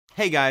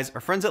Hey guys, our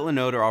friends at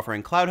Linode are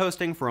offering cloud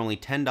hosting for only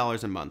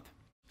 $10 a month.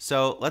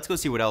 So let's go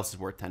see what else is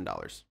worth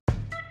 $10.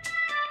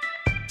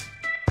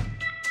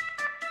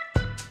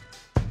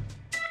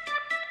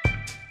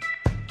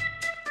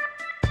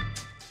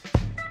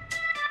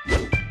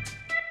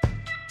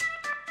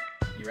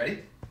 You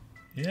ready?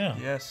 Yeah.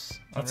 Yes.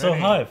 That's so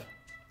hype.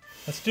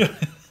 Let's do it.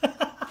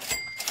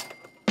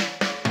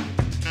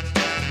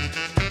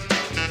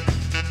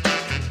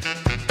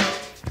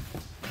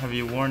 Have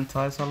you worn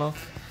ties a lot?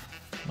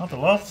 Not a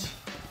lot.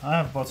 I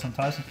have bought some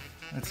ties.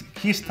 It's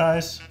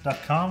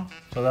keysties.com,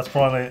 so that's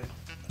probably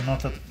not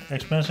that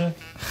expensive.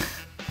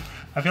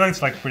 I feel like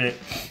it's like pretty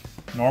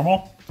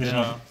normal. This is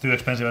not too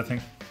expensive, I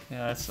think.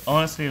 Yeah, it's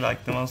honestly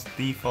like the most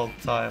default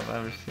tie I've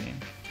ever seen.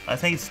 I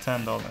think it's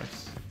 $10.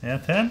 Yeah,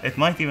 10? It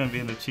might even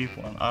be the cheap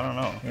one. I don't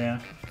know. Yeah.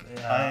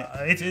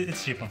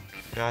 It's cheaper.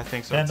 Yeah, I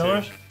think so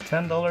 $10? too.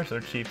 $10 or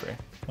cheaper?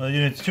 Well,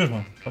 you need to choose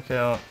one. Okay,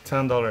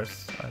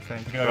 $10 I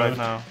think Okay, right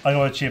now. I'll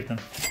go with cheap then.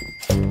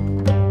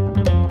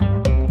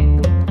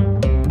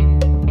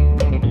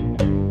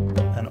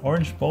 An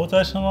orange bow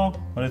tie somehow?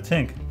 What do you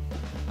think?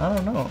 I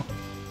don't know.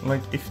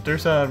 Like if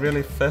there's a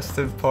really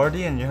festive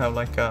party and you have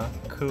like a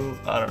cool,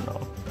 I don't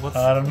know.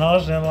 I don't know,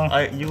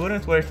 Snillo. You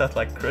wouldn't wear it at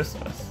like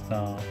Christmas.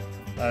 No.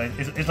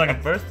 It's like a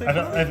birthday I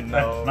party?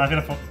 No. Not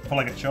gonna for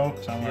like a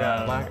joke somewhere.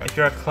 Yeah, like if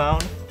you're a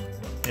clown.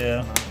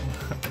 Yeah.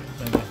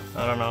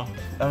 I don't know.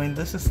 I mean,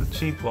 this is the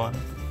cheap one.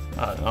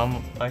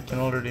 I can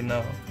already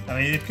know. I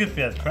mean, it could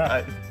be a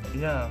crap.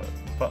 Yeah,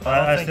 but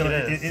I don't think still,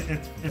 it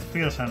is. It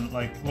feels and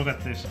like look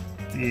at this.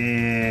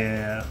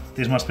 Yeah,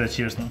 this must be a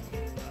cheap one.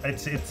 It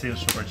seems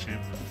super cheap.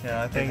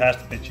 Yeah, I think it has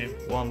to be cheap.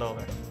 $1. No.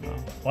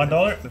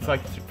 $1? It's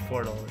like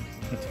 $4.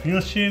 It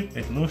feels cheap.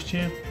 It looks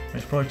cheap.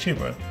 It's probably cheap,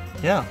 right?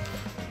 Yeah.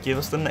 Give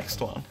us the next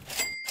one.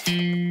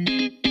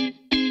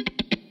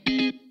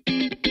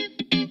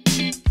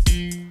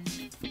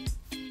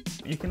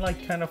 You can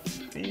like kind of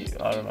feel,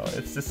 I don't know,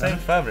 it's the same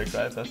fabric,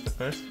 right? That's the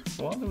first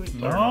one?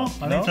 No,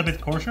 I think it's a bit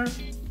coarser.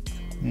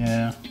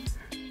 Yeah.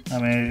 I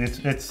mean, it's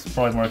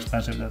probably more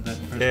expensive than the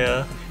first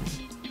one.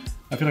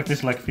 I feel like this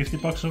is like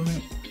 $50 or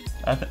something.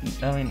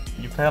 I mean,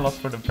 you pay a lot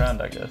for the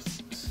brand, I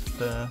guess.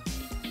 The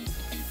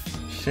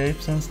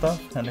shapes and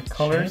stuff, and the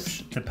colors.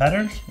 Shapes? The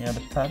patterns? Yeah,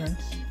 the patterns.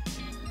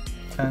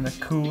 Kinda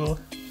cool.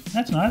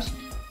 That's nice. So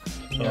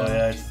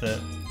yeah, it's the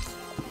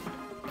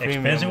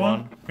expensive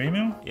one.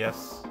 Premium?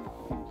 Yes.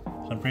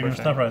 Some premium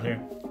stuff right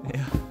here.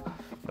 Yeah,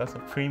 that's a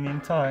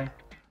premium tie.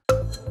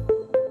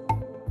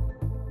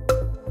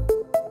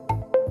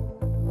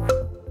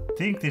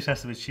 I think this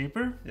has to be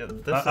cheaper. Yeah, this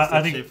is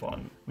the cheap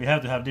one. We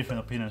have to have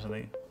different opinions, I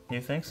think. You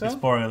think so? It's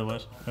boring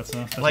otherwise. That's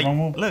like, a wrong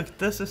move. Look,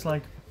 this is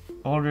like,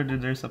 already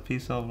there's a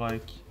piece of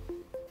like...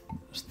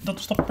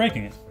 Stop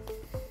breaking it.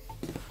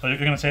 So you're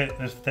gonna say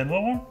there's the $10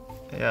 one?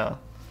 Yeah.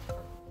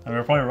 And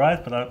we're probably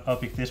right, but I'll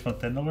pick this one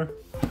 $10.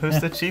 Who's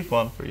the cheap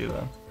one for you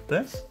then?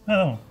 This? I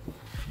don't know.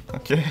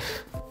 Okay.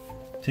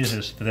 This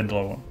is the $10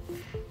 one.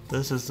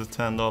 This is the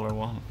 $10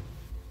 one.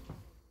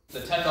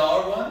 The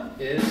 $10 one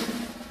is...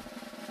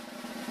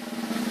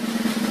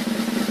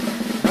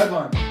 that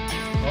one.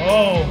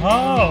 Oh,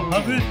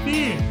 how could it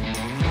be?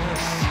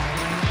 Yes.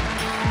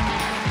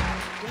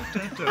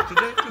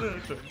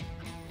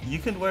 You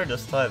can wear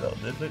this tie though.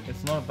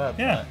 It's not bad.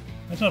 Yeah,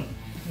 it's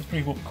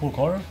pretty cool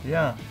color.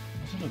 Yeah.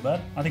 It's not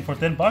bad. I think for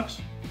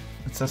 $10.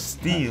 It's a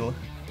steal.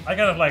 I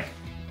kind of like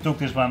took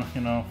this one,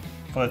 you know,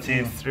 for the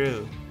team.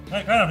 Through.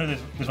 I kind of knew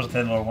this was a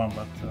 $10 one,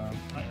 but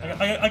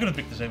I couldn't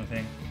pick the same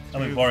thing.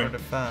 That was boring. For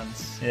the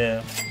fans.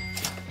 Yeah.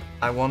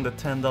 I won the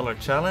 $10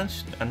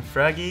 challenge and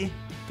Fragi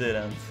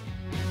didn't.